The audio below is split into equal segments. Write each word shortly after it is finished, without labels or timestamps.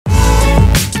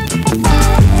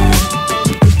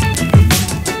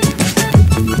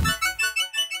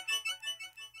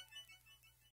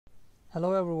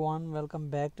Hello everyone, welcome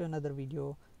back to another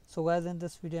video. So guys, in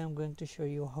this video I'm going to show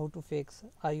you how to fix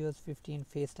iOS 15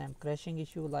 FaceTime crashing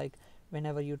issue. Like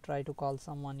whenever you try to call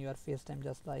someone, your FaceTime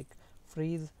just like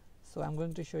freeze. So I'm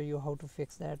going to show you how to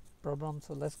fix that problem.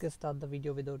 So let's get start the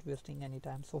video without wasting any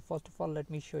time. So first of all,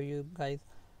 let me show you guys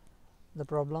the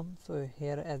problem. So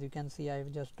here, as you can see,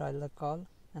 I've just dialed the call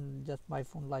and just my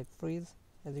phone like freeze.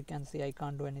 As you can see, I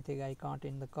can't do anything. I can't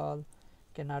end the call,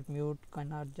 cannot mute,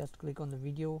 cannot just click on the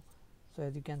video. So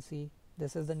as you can see,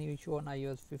 this is the new issue on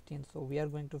iOS 15. So we are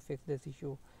going to fix this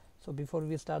issue. So before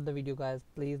we start the video guys,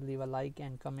 please leave a like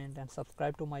and comment and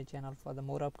subscribe to my channel for the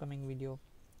more upcoming video.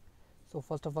 So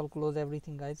first of all, close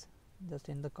everything guys, just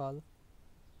end the call.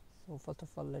 So first of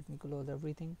all, let me close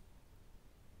everything.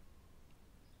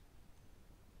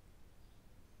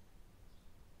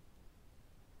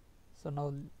 So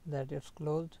now that it's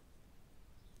closed,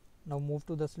 now move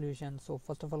to the solution. So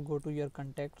first of all, go to your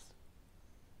contacts.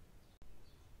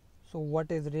 So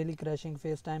what is really crashing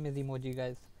FaceTime is emoji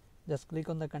guys. Just click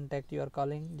on the contact you are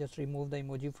calling, just remove the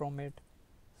emoji from it.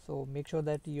 So make sure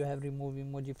that you have removed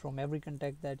emoji from every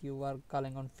contact that you are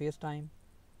calling on FaceTime.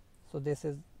 So this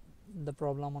is the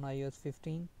problem on iOS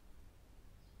 15.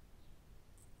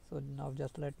 So now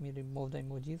just let me remove the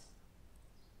emojis.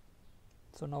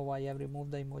 So now I have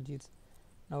removed the emojis.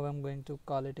 Now I'm going to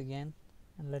call it again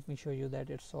and let me show you that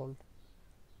it's solved.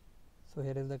 So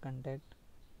here is the contact.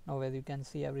 Now as you can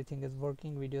see, everything is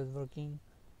working, video is working.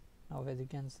 Now as you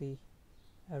can see,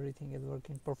 everything is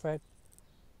working perfect.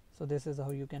 So this is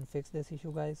how you can fix this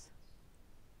issue guys.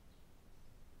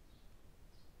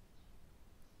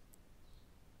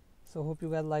 So hope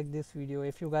you guys like this video.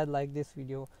 If you guys like this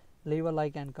video, leave a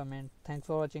like and comment. Thanks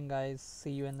for watching guys.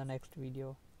 See you in the next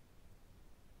video.